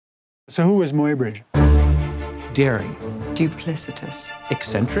So who was Muybridge? Daring. Duplicitous.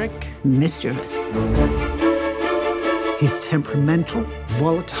 Eccentric. Mischievous. He's temperamental,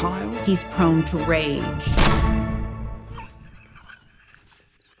 volatile. He's prone to rage.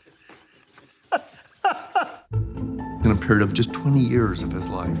 In a period of just 20 years of his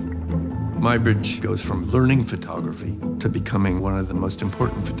life, Muybridge goes from learning photography to becoming one of the most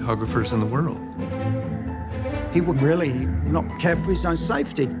important photographers in the world. He would really not care for his own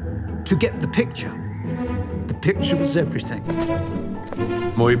safety to get the picture. The picture was everything.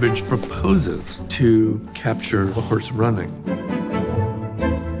 Muybridge proposes to capture a horse running.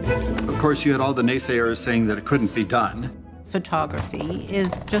 Of course, you had all the naysayers saying that it couldn't be done. Photography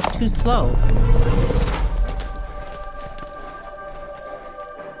is just too slow.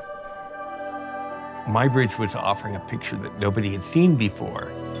 Muybridge was offering a picture that nobody had seen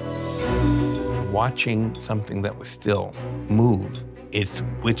before. Watching something that was still move, it's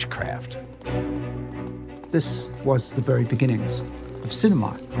witchcraft. This was the very beginnings of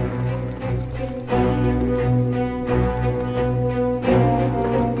cinema.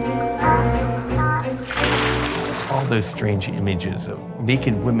 All those strange images of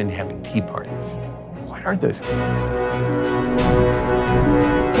naked women having tea parties. What are those?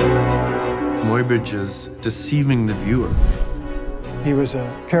 Muybridge is deceiving the viewer. He was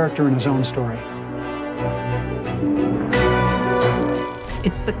a character in his own story.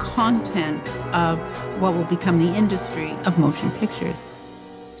 It's the content of what will become the industry of motion pictures.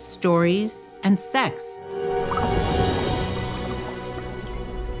 Stories and sex.